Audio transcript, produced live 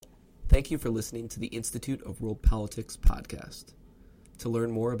Thank you for listening to the Institute of World Politics podcast. To learn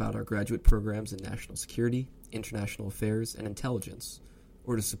more about our graduate programs in national security, international affairs, and intelligence,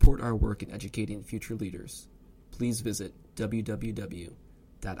 or to support our work in educating future leaders, please visit www.iwp.edu.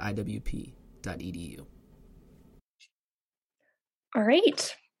 All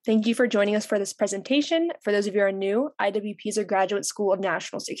right. Thank you for joining us for this presentation. For those of you who are new, IWP is a graduate school of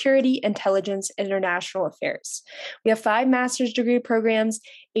national security, intelligence, and international affairs. We have 5 master's degree programs,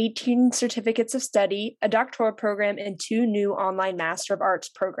 18 certificates of study, a doctoral program, and 2 new online Master of Arts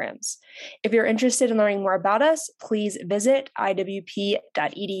programs. If you're interested in learning more about us, please visit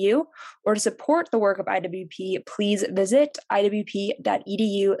iwp.edu, or to support the work of IWP, please visit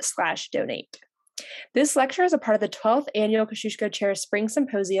iwp.edu/donate. This lecture is a part of the 12th Annual Kosciuszko Chair Spring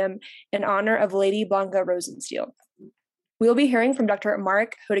Symposium in honor of Lady Blanka Rosenstiel. We will be hearing from Dr.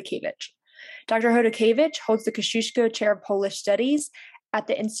 Marek Chodykiewicz. Dr. Chodykiewicz holds the Kosciuszko Chair of Polish Studies at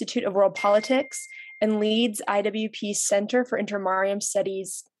the Institute of World Politics and leads IWP's Center for Intermarium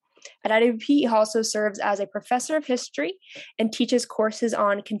Studies. At IWP, he also serves as a professor of history and teaches courses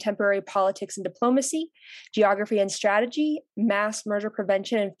on contemporary politics and diplomacy, geography and strategy, mass murder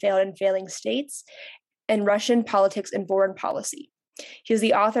prevention in failed and failing states, and Russian politics and foreign policy. He is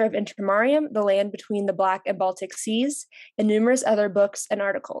the author of Intermarium, The Land Between the Black and Baltic Seas, and numerous other books and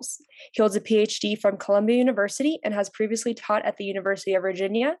articles. He holds a PhD from Columbia University and has previously taught at the University of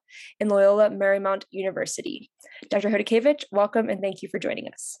Virginia and Loyola Marymount University. Dr. Chodykiewicz, welcome and thank you for joining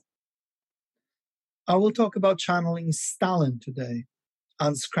us. I will talk about channeling Stalin today,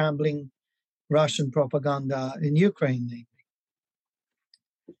 unscrambling Russian propaganda in Ukraine, namely.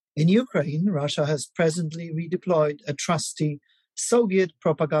 In Ukraine, Russia has presently redeployed a trusty Soviet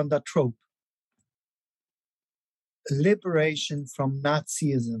propaganda trope: liberation from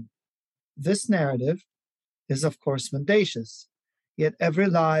Nazism. This narrative is, of course, mendacious, yet every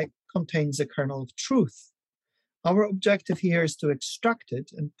lie contains a kernel of truth. Our objective here is to extract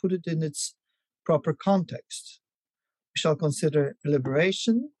it and put it in its proper context. We shall consider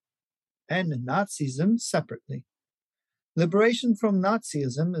liberation and Nazism separately. Liberation from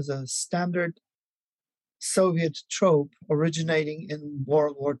Nazism is a standard Soviet trope originating in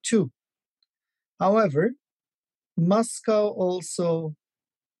World War II. However, Moscow also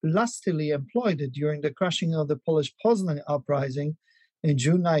lustily employed it during the crushing of the Polish Poznan uprising in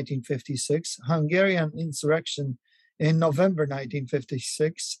June 1956, Hungarian insurrection in November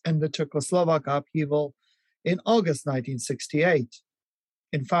 1956, and the Czechoslovak upheaval in August 1968.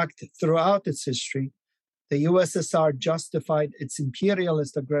 In fact, throughout its history, the USSR justified its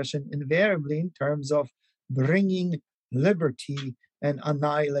imperialist aggression invariably in terms of bringing liberty and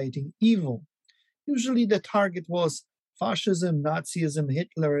annihilating evil. Usually the target was fascism, Nazism,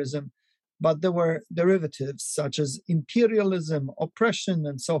 Hitlerism, but there were derivatives such as imperialism, oppression,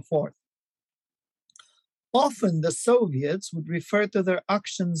 and so forth. Often the Soviets would refer to their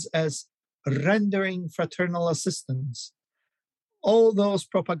actions as rendering fraternal assistance. All those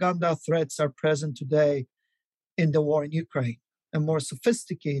propaganda threats are present today in the war in Ukraine. A more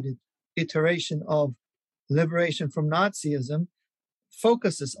sophisticated iteration of liberation from Nazism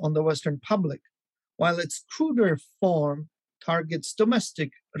focuses on the Western public, while its cruder form targets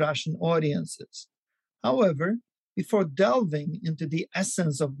domestic Russian audiences. However, before delving into the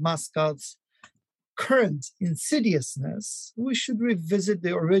essence of Moscow's current insidiousness, we should revisit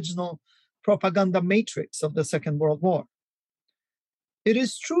the original propaganda matrix of the Second World War. It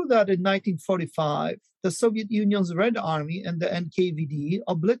is true that in 1945, the Soviet Union's Red Army and the NKVD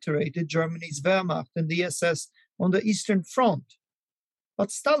obliterated Germany's Wehrmacht and the SS on the Eastern Front.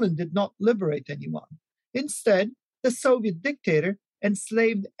 But Stalin did not liberate anyone. Instead, the Soviet dictator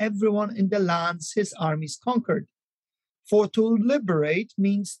enslaved everyone in the lands his armies conquered. For to liberate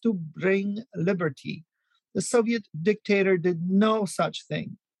means to bring liberty. The Soviet dictator did no such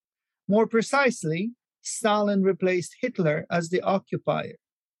thing. More precisely, Stalin replaced Hitler as the occupier.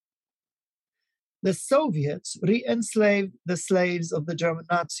 The Soviets re-enslaved the slaves of the German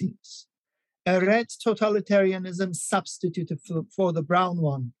Nazis. A red totalitarianism substituted for the brown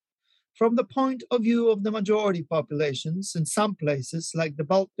one. From the point of view of the majority populations in some places like the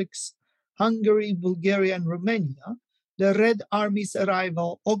Baltics, Hungary, Bulgaria, and Romania, the Red Army's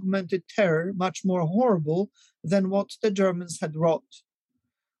arrival augmented terror much more horrible than what the Germans had wrought.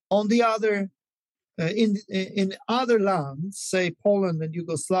 On the other, in other lands, say Poland and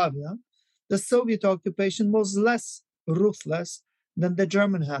Yugoslavia, the Soviet occupation was less ruthless than the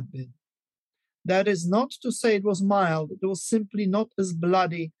German had been. That is not to say it was mild, it was simply not as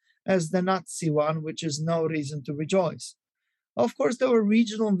bloody as the Nazi one, which is no reason to rejoice. Of course, there were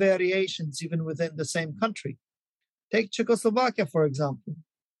regional variations even within the same country. Take Czechoslovakia, for example.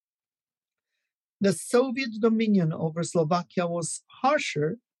 The Soviet dominion over Slovakia was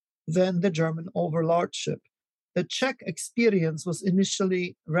harsher than the German overlordship. The Czech experience was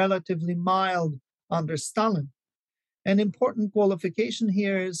initially relatively mild under Stalin. An important qualification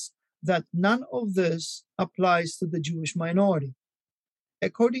here is that none of this applies to the Jewish minority.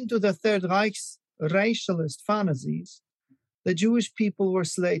 According to the Third Reich's racialist fantasies, the Jewish people were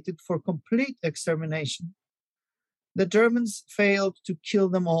slated for complete extermination. The Germans failed to kill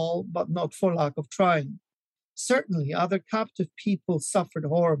them all, but not for lack of trying. Certainly, other captive people suffered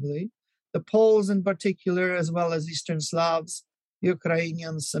horribly, the Poles in particular, as well as Eastern Slavs,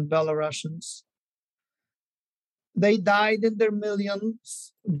 Ukrainians, and Belarusians. They died in their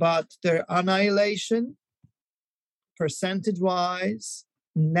millions, but their annihilation, percentage-wise,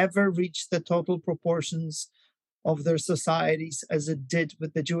 never reached the total proportions of their societies as it did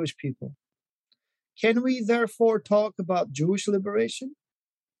with the Jewish people. Can we therefore talk about Jewish liberation?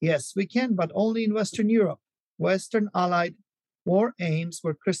 Yes, we can, but only in Western Europe. Western Allied war aims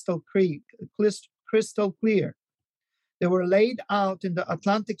were crystal clear. They were laid out in the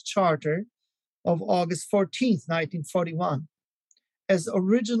Atlantic Charter of August 14, 1941. As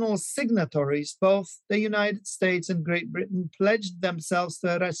original signatories, both the United States and Great Britain pledged themselves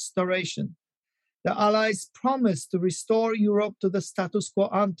to a restoration. The Allies promised to restore Europe to the status quo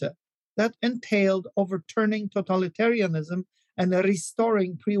ante. That entailed overturning totalitarianism and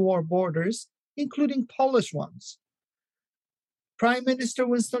restoring pre-war borders, including Polish ones. Prime Minister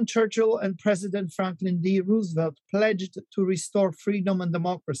Winston Churchill and President Franklin D. Roosevelt pledged to restore freedom and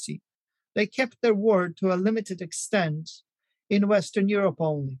democracy. They kept their word to a limited extent in Western Europe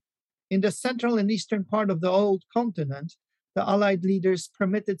only. In the central and eastern part of the old continent, the Allied leaders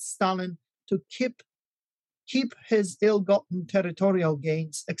permitted Stalin to keep his ill-gotten territorial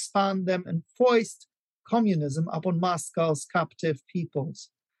gains, expand them, and foist communism upon Moscow's captive peoples.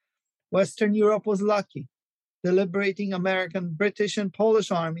 Western Europe was lucky. The liberating American, British, and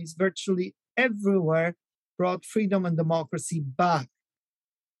Polish armies virtually everywhere brought freedom and democracy back.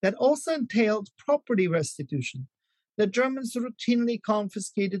 That also entailed property restitution. The Germans routinely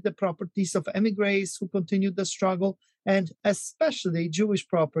confiscated the properties of emigres who continued the struggle, and especially Jewish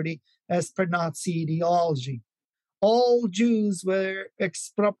property as per Nazi ideology. All Jews were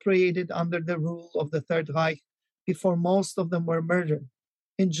expropriated under the rule of the Third Reich before most of them were murdered.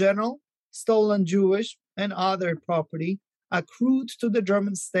 In general, stolen Jewish and other property accrued to the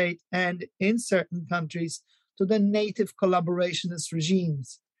German state and, in certain countries, to the native collaborationist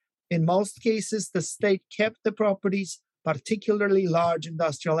regimes. In most cases, the state kept the properties, particularly large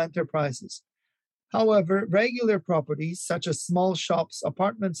industrial enterprises. However, regular properties, such as small shops,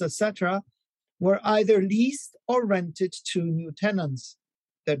 apartments, etc., were either leased or rented to new tenants.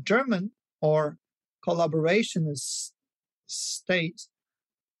 The German or collaborationist state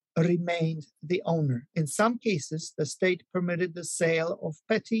remained the owner. In some cases, the state permitted the sale of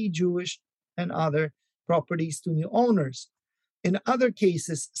petty Jewish and other properties to new owners. In other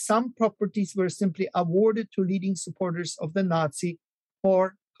cases, some properties were simply awarded to leading supporters of the Nazi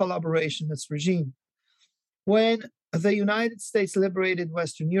or collaborationist regime. When the United States liberated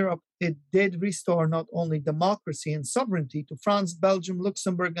Western Europe, it did restore not only democracy and sovereignty to France, Belgium,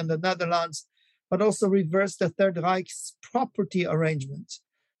 Luxembourg, and the Netherlands, but also reversed the Third Reich's property arrangements.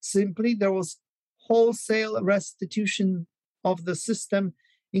 Simply, there was wholesale restitution of the system,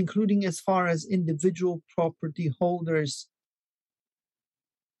 including as far as individual property holders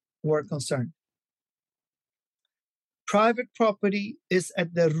were concerned. Private property is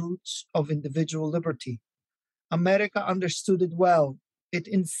at the roots of individual liberty. America understood it well. It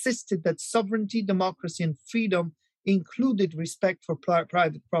insisted that sovereignty, democracy, and freedom included respect for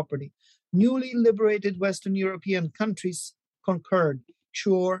private property. Newly liberated Western European countries concurred.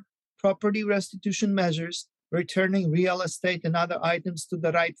 Sure, property restitution measures, returning real estate and other items to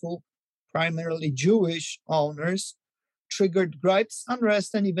the rightful, primarily Jewish owners, triggered gripes,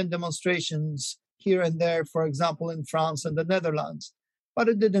 unrest, and even demonstrations here and there, for example, in France and the Netherlands. But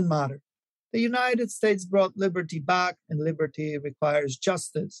it didn't matter. The United States brought liberty back, and liberty requires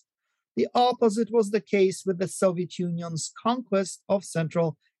justice. The opposite was the case with the Soviet Union's conquest of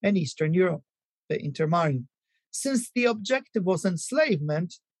Central and Eastern Europe, the Intermarium. Since the objective was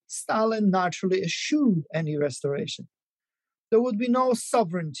enslavement, Stalin naturally eschewed any restoration. There would be no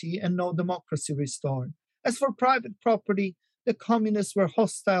sovereignty and no democracy restored. As for private property, the communists were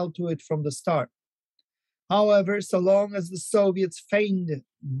hostile to it from the start. However, so long as the Soviets feigned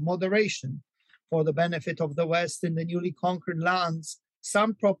moderation for the benefit of the West in the newly conquered lands,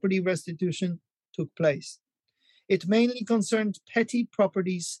 some property restitution took place. It mainly concerned petty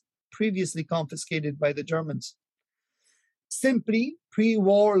properties previously confiscated by the Germans. Simply,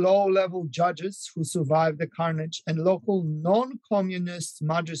 pre-war low-level judges who survived the carnage and local non-communist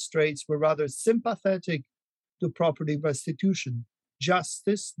magistrates were rather sympathetic to property restitution.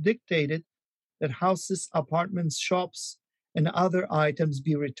 Justice dictated that houses, apartments, shops, and other items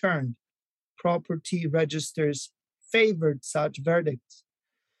be returned. Property registers favored such verdicts.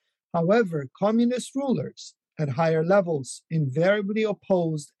 However, communist rulers at higher levels invariably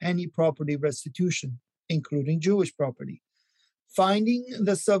opposed any property restitution, including Jewish property. Finding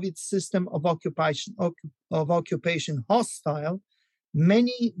the Soviet system of occupation hostile,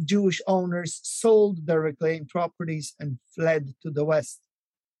 many Jewish owners sold their reclaimed properties and fled to the West.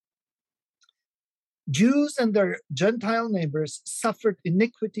 Jews and their Gentile neighbors suffered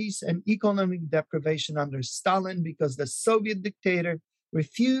iniquities and economic deprivation under Stalin because the Soviet dictator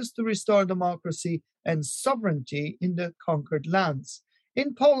refused to restore democracy and sovereignty in the conquered lands.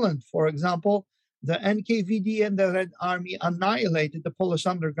 In Poland, for example, the NKVD and the Red Army annihilated the Polish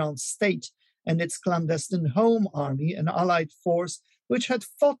underground state and its clandestine home army, an allied force which had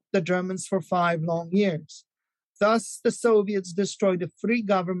fought the Germans for 5 long years. Thus, the Soviets destroyed a free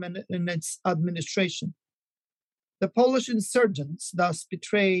government and its administration. The Polish insurgents, thus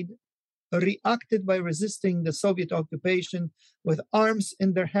betrayed, reacted by resisting the Soviet occupation with arms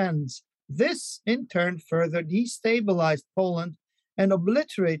in their hands. This, in turn, further destabilized Poland and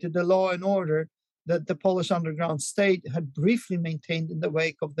obliterated the law and order that the Polish underground state had briefly maintained in the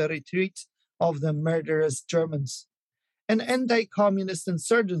wake of the retreat of the murderous Germans. An anti-communist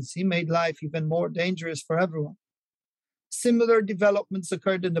insurgency made life even more dangerous for everyone. Similar developments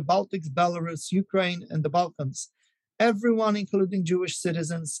occurred in the Baltics, Belarus, Ukraine, and the Balkans. Everyone, including Jewish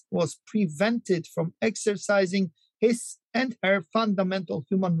citizens, was prevented from exercising his and her fundamental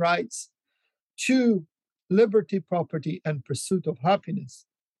human rights to liberty, property, and pursuit of happiness.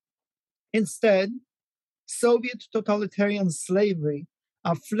 Instead, Soviet totalitarian slavery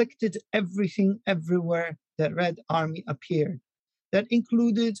afflicted everything everywhere the Red Army appeared. That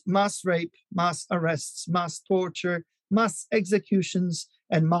included mass rape, mass arrests, mass torture, mass executions,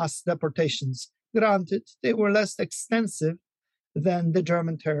 and mass deportations. Granted, they were less extensive than the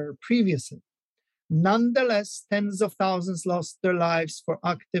German terror previously. Nonetheless, tens of thousands lost their lives for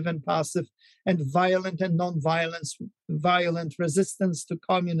active and passive and violent and non-violent resistance to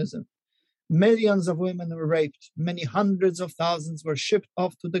communism. Millions of women were raped. Many hundreds of thousands were shipped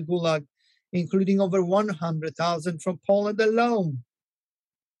off to the Gulag, including over 100,000 from Poland alone,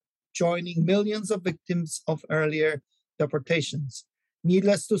 joining millions of victims of earlier deportations.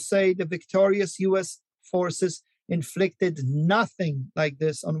 Needless to say, the victorious U.S. forces inflicted nothing like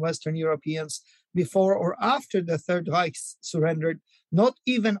this on Western Europeans before or after the Third Reich surrendered, not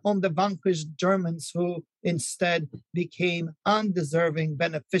even on the vanquished Germans, who instead became undeserving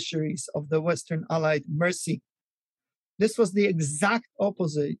beneficiaries of the Western Allied mercy. This was the exact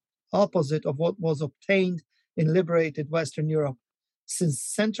opposite of what was obtained in liberated Western Europe. Since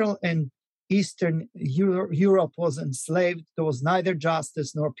Central and Eastern Europe was enslaved, there was neither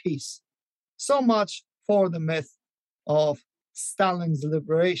justice nor peace. So much for the myth of Stalin's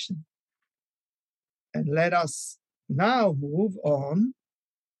liberation. And let us now move on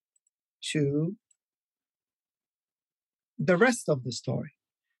to the rest of the story.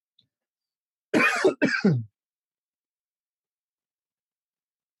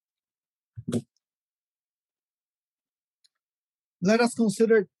 Let us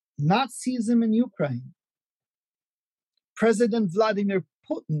consider Nazism in Ukraine. President Vladimir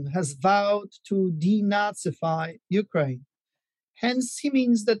Putin has vowed to denazify Ukraine. Hence, he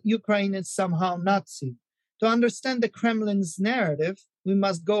means that Ukraine is somehow Nazi. To understand the Kremlin's narrative, we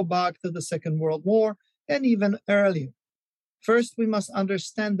must go back to the Second World War and even earlier. First, we must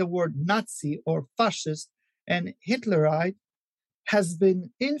understand the word Nazi or fascist and Hitlerite has been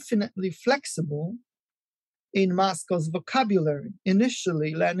infinitely flexible in Moscow's vocabulary.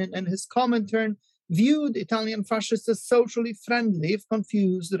 Initially, Lenin and his Comintern viewed Italian fascists as socially friendly, if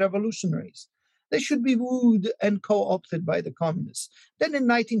confused, revolutionaries. They should be wooed and co-opted by the communists. Then in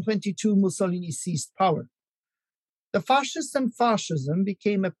 1922, Mussolini seized power. The fascists and fascism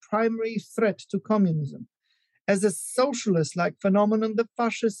became a primary threat to communism. As a socialist-like phenomenon, the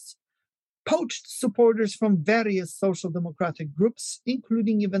fascists poached supporters from various social democratic groups,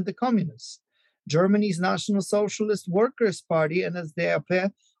 including even the communists. Germany's National Socialist Workers' Party,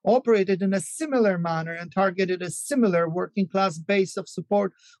 NSDAP, operated in a similar manner and targeted a similar working-class base of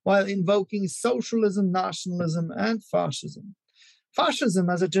support while invoking socialism, nationalism, and fascism. Fascism,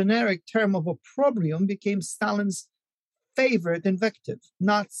 as a generic term of opprobrium, became Stalin's favorite invective.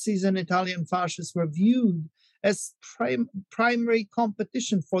 Nazis and Italian fascists were viewed as primary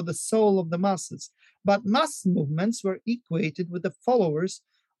competition for the soul of the masses, but mass movements were equated with the followers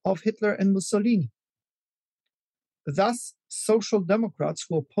of Hitler and Mussolini. Thus, social democrats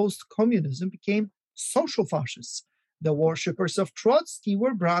who opposed communism became social fascists. The worshippers of Trotsky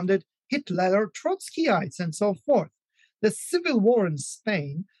were branded Hitler Trotskyites, and so forth. The civil war in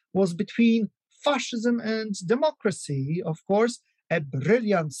Spain was between fascism and democracy, of course, a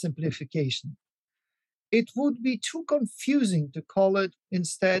brilliant simplification. It would be too confusing to call it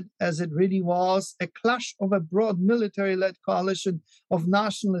instead, as it really was, a clash of a broad military-led coalition of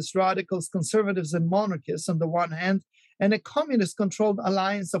nationalist radicals, conservatives, and monarchists on the one hand, and a communist-controlled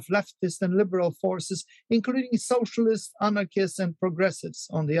alliance of leftist and liberal forces, including socialists, anarchists, and progressives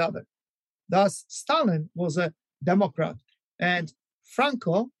on the other. Thus, Stalin was a Democrat and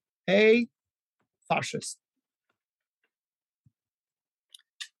Franco a fascist.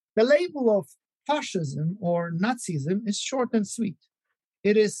 The label of fascism or Nazism is short and sweet.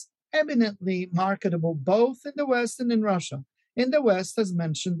 It is eminently marketable both in the West and in Russia. In the West, as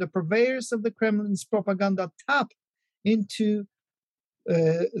mentioned, the purveyors of the Kremlin's propaganda tap into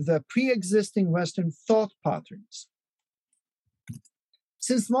the pre-existing Western thought patterns.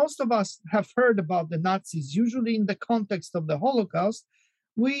 Since most of us have heard about the Nazis, usually in the context of the Holocaust,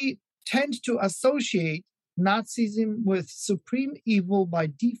 we tend to associate Nazism with supreme evil by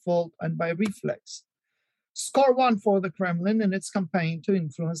default and by reflex. Score one for the Kremlin in its campaign to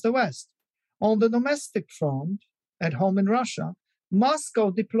influence the West. On the domestic front, at home in Russia, Moscow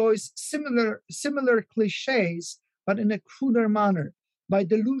deploys similar cliches, but in a cruder manner, by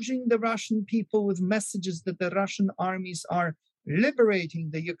deluging the Russian people with messages that the Russian armies are liberating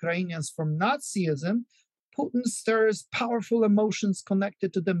the Ukrainians from Nazism. Putin stirs powerful emotions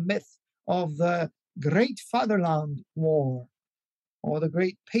connected to the myth of the Great Fatherland War or the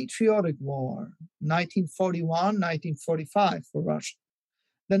Great Patriotic War, 1941-1945 for Russia.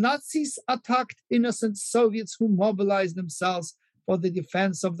 The Nazis attacked innocent Soviets who mobilized themselves for the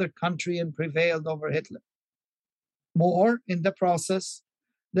defense of their country and prevailed over Hitler. More, in the process,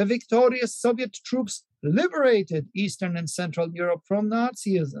 the victorious Soviet troops liberated Eastern and Central Europe from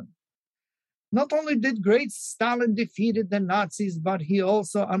Nazism. Not only did great Stalin defeat the Nazis, but he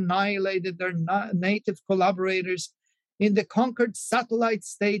also annihilated their native collaborators in the conquered satellite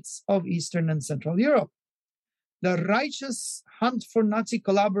states of Eastern and Central Europe. The righteous hunt for Nazi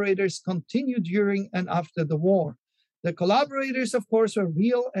collaborators continued during and after the war. The collaborators, of course, were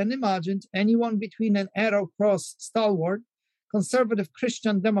real and imagined, anyone between an arrow cross stalwart, conservative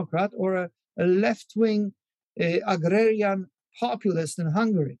Christian Democrat, or a left-wing agrarian populist in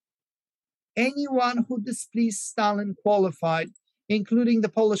Hungary. Anyone who displeased Stalin qualified, including the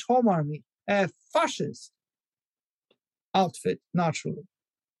Polish Home Army, a fascist outfit, naturally.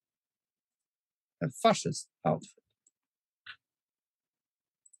 A fascist outfit.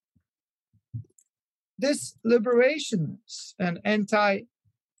 This liberationist and anti-Nazi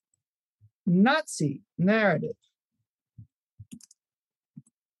narrative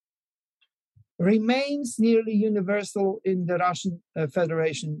remains nearly universal in the Russian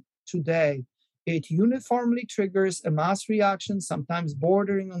Federation today. It uniformly triggers a mass reaction, sometimes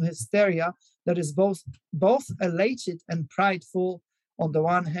bordering on hysteria, that is both elated and prideful on the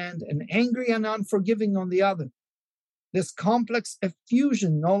one hand, and angry and unforgiving on the other. This complex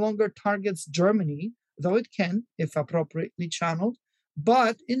effusion no longer targets Germany, though it can, if appropriately channeled,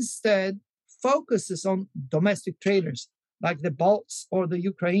 but instead focuses on domestic traitors like the Balts or the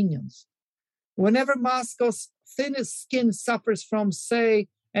Ukrainians. Whenever Moscow's thinnest skin suffers from, say,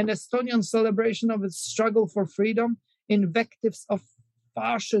 an Estonian celebration of its struggle for freedom, invectives of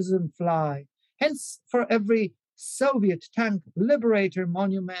fascism fly. Hence, for every Soviet tank liberator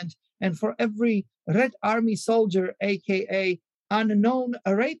monument and for every Red Army soldier, aka unknown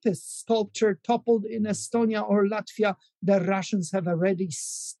rapist sculpture toppled in Estonia or Latvia, the Russians have a ready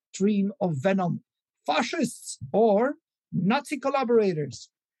stream of venom. Fascists or Nazi collaborators.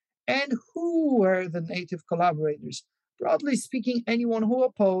 And who were the native collaborators? Broadly speaking, anyone who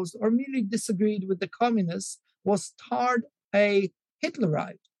opposed or merely disagreed with the communists was tarred a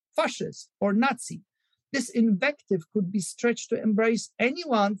Hitlerite, fascist, or Nazi. This invective could be stretched to embrace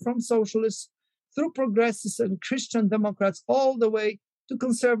anyone from socialists through progressives and Christian Democrats all the way to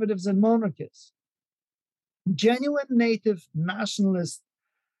conservatives and monarchists. Genuine native nationalist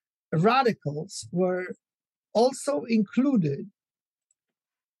radicals were also included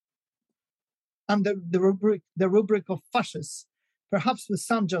under the rubric of fascists, perhaps with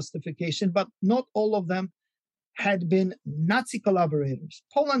some justification, but not all of them had been Nazi collaborators.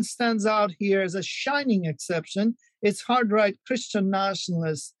 Poland stands out here as a shining exception. Its hard-right Christian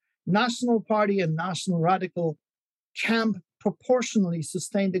nationalists National Party and National Radical camp proportionally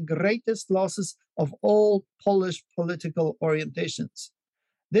sustained the greatest losses of all Polish political orientations.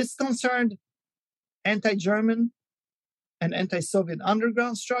 This concerned anti-German and anti-Soviet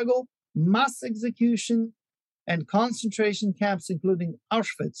underground struggle, mass execution, and concentration camps, including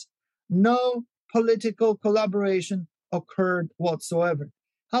Auschwitz. No political collaboration occurred whatsoever.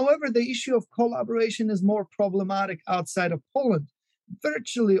 However, the issue of collaboration is more problematic outside of Poland.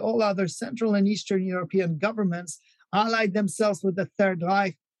 Virtually all other Central and Eastern European governments allied themselves with the Third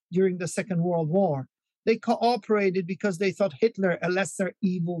Reich during the Second World War. They cooperated because they thought Hitler a lesser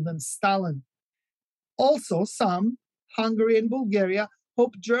evil than Stalin. Also, some, Hungary and Bulgaria,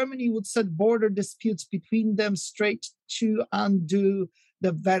 hoped Germany would set border disputes between them straight to undo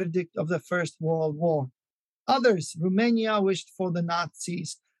the verdict of the First World War. Others, Romania, wished for the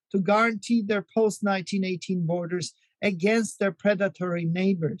Nazis to guarantee their post-1918 borders against their predatory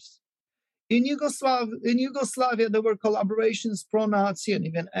neighbors. In Yugoslavia, there were collaborations pro-Nazi and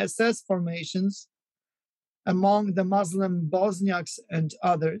even SS formations among the Muslim Bosniaks and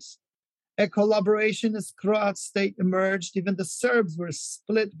others. A collaborationist Croat state emerged. Even the Serbs were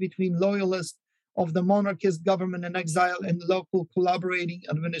split between loyalists of the monarchist government in exile and local collaborating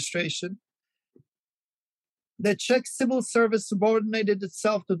administration. The Czech civil service subordinated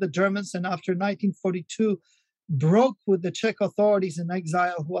itself to the Germans, and after 1942, broke with the Czech authorities in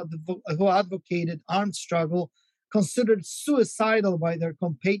exile who advocated armed struggle, considered suicidal by their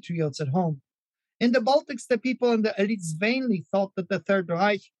compatriots at home. In the Baltics, the people and the elites vainly thought that the Third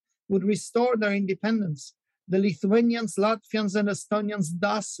Reich would restore their independence. The Lithuanians, Latvians, and Estonians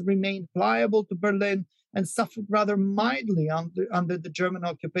thus remained pliable to Berlin and suffered rather mildly under the German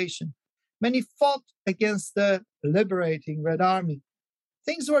occupation. Many fought against the liberating Red Army.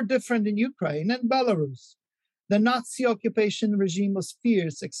 Things were different in Ukraine and Belarus. The Nazi occupation regime was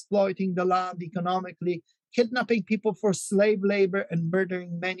fierce, exploiting the land economically, kidnapping people for slave labor, and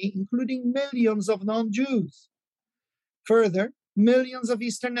murdering many, including millions of non-Jews. Further, millions of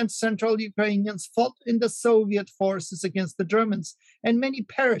Eastern and Central Ukrainians fought in the Soviet forces against the Germans, and many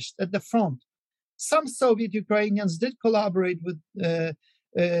perished at the front. Some Soviet Ukrainians did collaborate with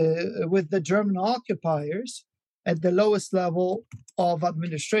the German occupiers at the lowest level of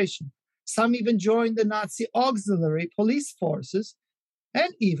administration. Some even joined the Nazi auxiliary police forces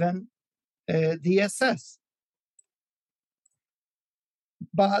and even the SS.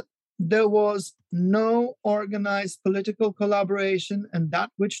 But there was no organized political collaboration, and that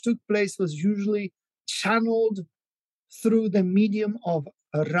which took place was usually channeled through the medium of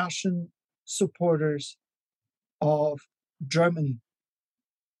Russian supporters of Germany.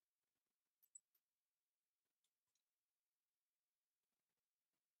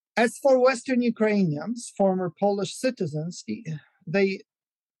 As for Western Ukrainians, former Polish citizens, they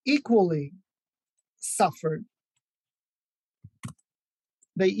equally suffered.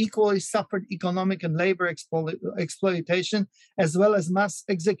 They equally suffered economic and labor exploitation, as well as mass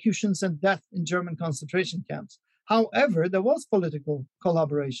executions and death in German concentration camps. However, there was political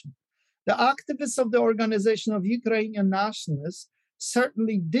collaboration. The activists of the Organization of Ukrainian Nationalists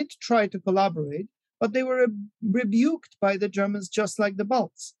certainly did try to collaborate, but they were rebuked by the Germans just like the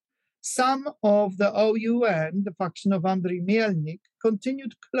Balts. Some of the OUN, the faction of Andriy Mielnik,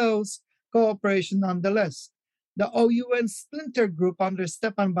 continued close cooperation nonetheless. The OUN splinter group under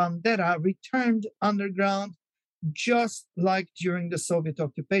Stepan Bandera returned underground just like during the Soviet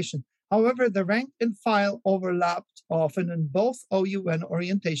occupation. However, the rank and file overlapped often in both OUN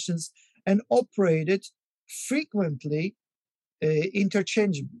orientations and operated frequently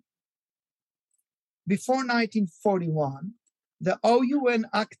interchangeably. Before 1941, the OUN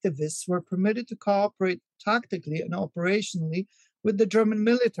activists were permitted to cooperate tactically and operationally with the German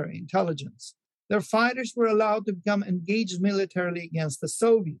military intelligence. Their fighters were allowed to become engaged militarily against the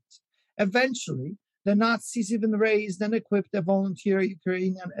Soviets. Eventually, the Nazis even raised and equipped a volunteer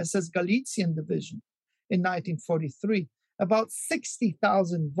Ukrainian SS Galician division in 1943. About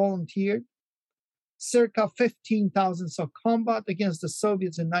 60,000 volunteered. Circa 15,000 saw combat against the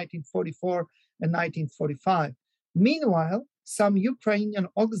Soviets in 1944 and 1945. Meanwhile, some Ukrainian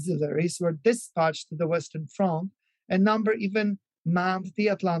auxiliaries were dispatched to the Western Front. A number even manned the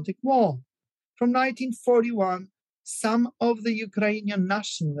Atlantic Wall. From 1941, some of the Ukrainian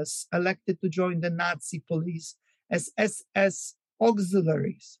nationalists elected to join the Nazi police as SS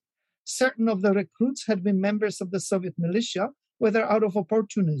auxiliaries. Certain of the recruits had been members of the Soviet militia, whether out of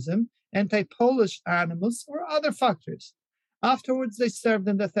opportunism, anti-Polish animus, or other factors. Afterwards, they served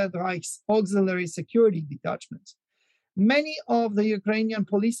in the Third Reich's auxiliary security detachments. Many of the Ukrainian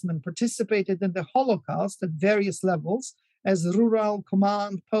policemen participated in the Holocaust at various levels as rural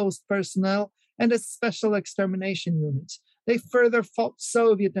command post personnel and as special extermination units. They further fought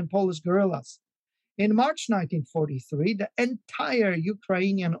Soviet and Polish guerrillas. In March 1943, the entire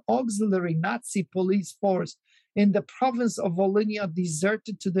Ukrainian auxiliary Nazi police force in the province of Volhynia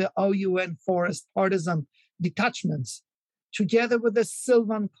deserted to the OUN forest partisan detachments. Together with the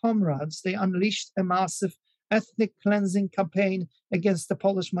Sylvan comrades, they unleashed a massive ethnic cleansing campaign against the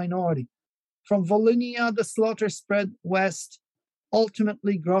Polish minority. From Volhynia, the slaughter spread west,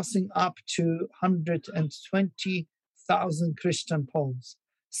 ultimately grossing up to 120,000 Christian Poles.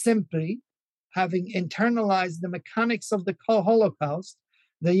 Simply, having internalized the mechanics of the Holocaust,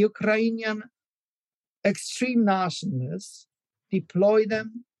 the Ukrainian extreme nationalists deploy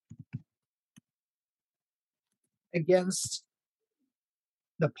them against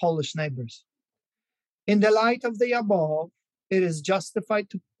the Polish neighbors. In the light of the above, is it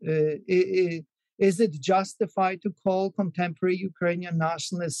justified to call contemporary Ukrainian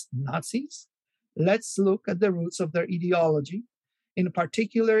nationalists Nazis? Let's look at the roots of their ideology, in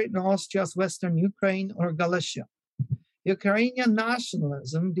particular in Austria's Western Ukraine or Galicia. Ukrainian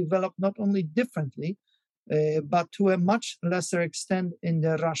nationalism developed not only differently, but to a much lesser extent in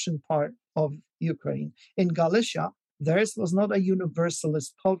the Russian part of Ukraine. In Galicia, theirs was not a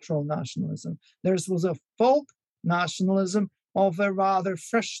universalist cultural nationalism. Theirs was a folk nationalism of a rather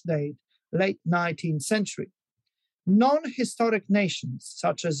fresh date, late 19th century. Non-historic nations,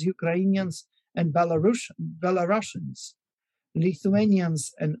 such as Ukrainians and Belarusians,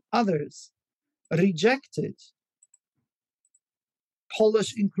 Lithuanians, and others, rejected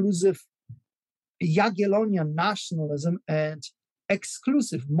Polish inclusive Jagiellonian nationalism and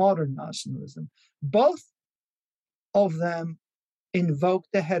exclusive modern nationalism. Both of them invoked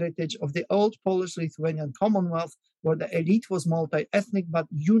the heritage of the old Polish-Lithuanian Commonwealth, where the elite was multi-ethnic but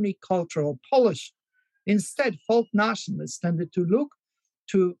unicultural Polish. Instead, folk nationalists tended to look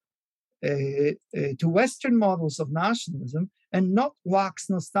to Western models of nationalism and not wax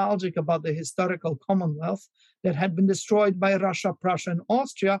nostalgic about the historical Commonwealth that had been destroyed by Russia, Prussia, and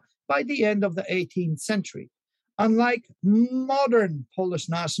Austria by the end of the 18th century. Unlike modern Polish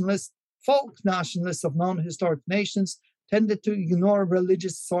nationalists, folk nationalists of non-historic nations tended to ignore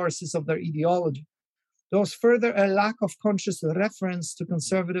religious sources of their ideology. There was further a lack of conscious reference to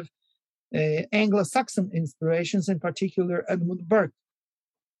conservative Anglo-Saxon inspirations, in particular Edmund Burke.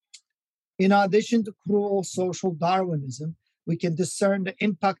 In addition to cruel social Darwinism, we can discern the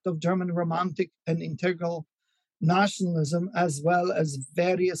impact of German Romantic and integral nationalism, as well as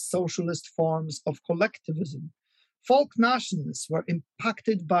various socialist forms of collectivism. Folk nationalists were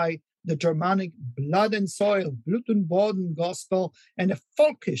impacted by the Germanic blood and soil, Blut und Boden gospel, and a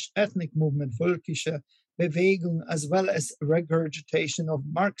folkish ethnic movement, völkische Bewegung, as well as regurgitation of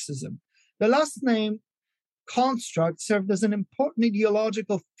Marxism. The last name construct served as an important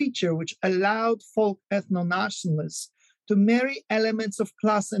ideological feature which allowed folk ethno-nationalists to marry elements of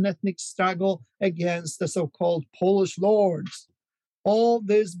class and ethnic struggle against the so-called Polish lords. All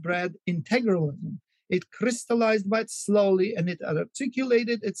this bred integralism. It crystallized but slowly, and it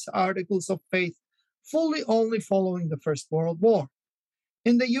articulated its articles of faith fully only following the First World War.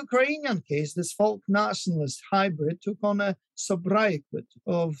 In the Ukrainian case, this folk nationalist hybrid took on a sobriquet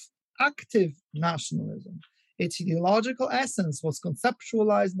of active nationalism. Its ideological essence was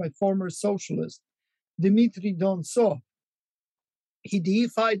conceptualized by former socialist Dmitry Dontsov. He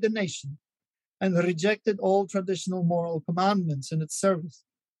deified the nation and rejected all traditional moral commandments in its service.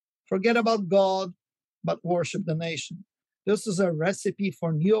 Forget about God, but worship the nation. This is a recipe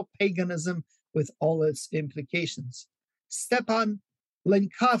for neo-paganism with all its implications. Stepan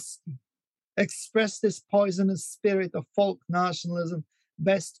Lenkowski expressed this poisonous spirit of folk nationalism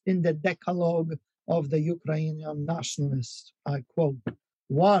best in the Decalogue of the Ukrainian nationalist. I quote,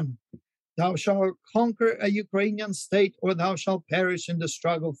 1. Thou shalt conquer a Ukrainian state, or thou shalt perish in the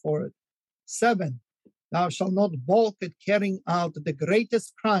struggle for it. 7. Thou shalt not balk at carrying out the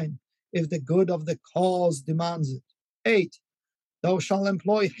greatest crime if the good of the cause demands it. 8. Thou shalt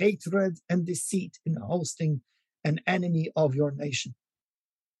employ hatred and deceit in hosting an enemy of your nation.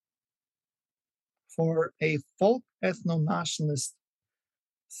 For a folk ethno-nationalist,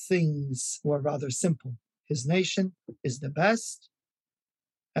 things were rather simple. His nation is the best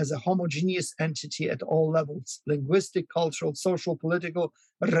as a homogeneous entity at all levels: linguistic, cultural, social, political,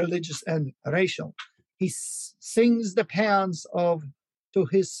 religious, and racial. He sings the paeans to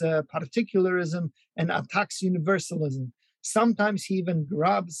his particularism and attacks universalism. Sometimes he even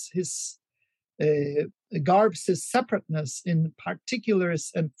garbs his separateness in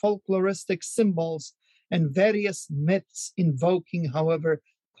particularist and folkloristic symbols and various myths, invoking, however,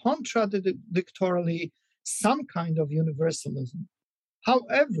 contradictorily some kind of universalism.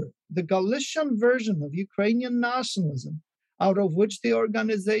 However, the Galician version of Ukrainian nationalism, out of which the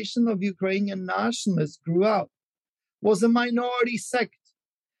Organization of Ukrainian Nationalists grew out, was a minority sect.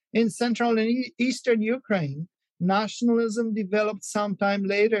 In central and eastern Ukraine, nationalism developed sometime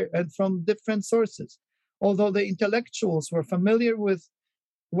later and from different sources. Although the intellectuals were familiar with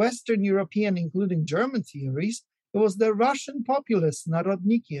Western European, including German theories, it was the Russian populists,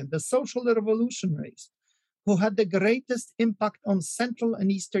 Narodniki, and the social revolutionaries who had the greatest impact on Central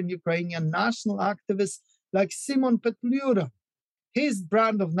and Eastern Ukrainian national activists like Simon Petliura. His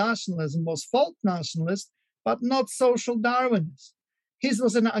brand of nationalism was folk nationalist, but not social Darwinist. His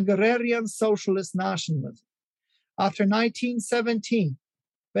was an agrarian socialist nationalism. After 1917,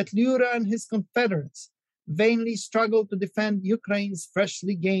 Petliura and his confederates vainly struggled to defend Ukraine's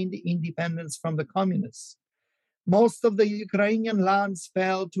freshly gained independence from the communists. Most of the Ukrainian lands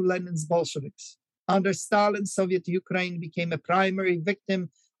fell to Lenin's Bolsheviks. Under Stalin, Soviet Ukraine became a primary victim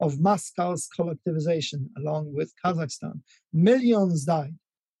of Moscow's collectivization, along with Kazakhstan. Millions died.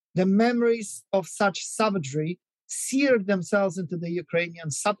 The memories of such savagery seared themselves into the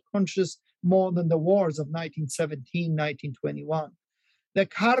Ukrainian subconscious more than the wars of 1917, 1921. The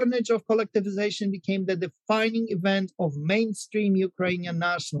carnage of collectivization became the defining event of mainstream Ukrainian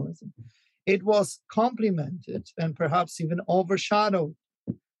nationalism. It was complemented and perhaps even overshadowed.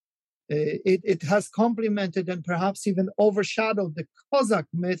 It has complemented and perhaps even overshadowed the Cossack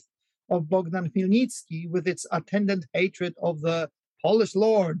myth of Bogdan Khmelnytsky with its attendant hatred of the Polish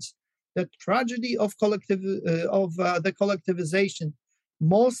lords. The tragedy of the collectivization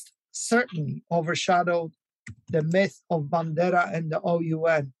most certainly overshadowed the myth of Bandera and the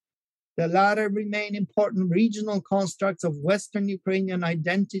OUN. The latter remain important regional constructs of Western Ukrainian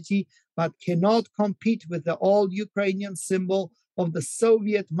identity, but cannot compete with the old Ukrainian symbol of the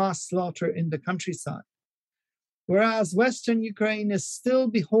Soviet mass slaughter in the countryside. Whereas Western Ukraine is still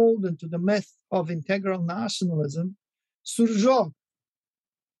beholden to the myth of integral nationalism, Surjok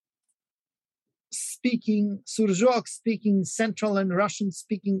speaking Central and Russian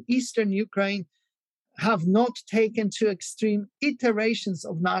speaking Eastern Ukraine have not taken to extreme iterations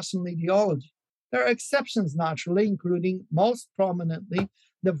of national ideology. There are exceptions, naturally, including most prominently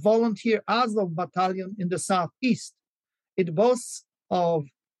the volunteer Azov battalion in the southeast. It boasts of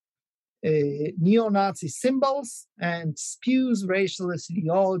neo-Nazi symbols and spews racialist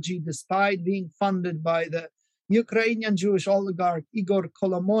ideology despite being funded by the Ukrainian Jewish oligarch Igor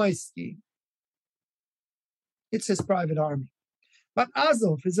Kolomoisky. It's his private army. But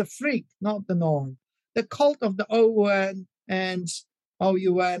Azov is a freak, not the norm. The cult of the OUN and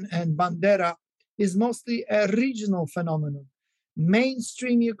Bandera is mostly a regional phenomenon.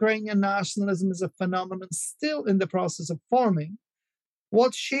 Mainstream Ukrainian nationalism is a phenomenon still in the process of forming.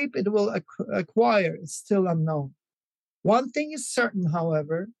 What shape it will acquire is still unknown. One thing is certain,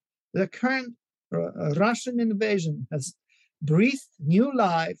 however, the current Russian invasion has breathed new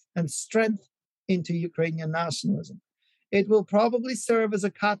life and strength into Ukrainian nationalism. It will probably serve as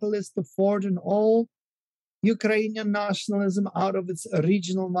a catalyst to forge an all Ukrainian nationalism out of its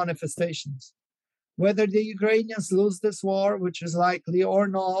regional manifestations. Whether the Ukrainians lose this war, which is likely or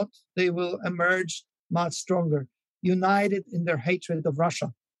not, they will emerge much stronger, united in their hatred of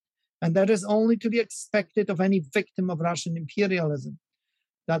Russia. And that is only to be expected of any victim of Russian imperialism.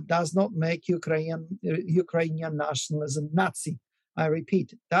 That does not make Ukrainian nationalism Nazi. I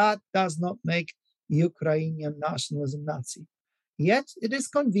repeat, that does not make Ukrainian nationalism Nazi. Yet it is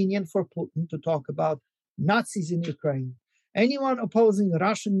convenient for Putin to talk about Nazis in Ukraine. Anyone opposing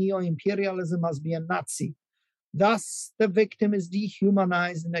Russian neo-imperialism must be a Nazi. Thus, the victim is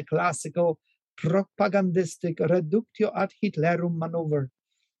dehumanized in a classical propagandistic reductio ad Hitlerum maneuver.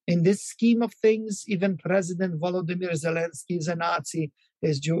 In this scheme of things, even President Volodymyr Zelensky is a Nazi,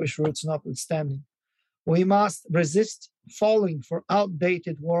 his Jewish roots notwithstanding. We must resist falling for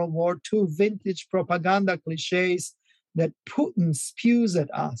outdated World War II vintage propaganda cliches that Putin spews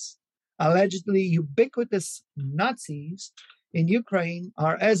at us. Allegedly ubiquitous Nazis in Ukraine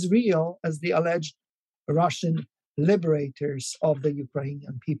are as real as the alleged Russian liberators of the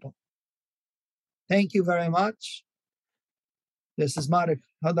Ukrainian people. Thank you very much. This is Marek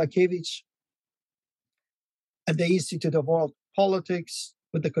Hodakiewicz at the Institute of World Politics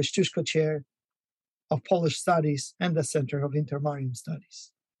with the Kościuszko Chair of Polish Studies and the Center of Intermarium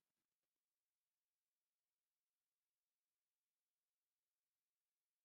Studies.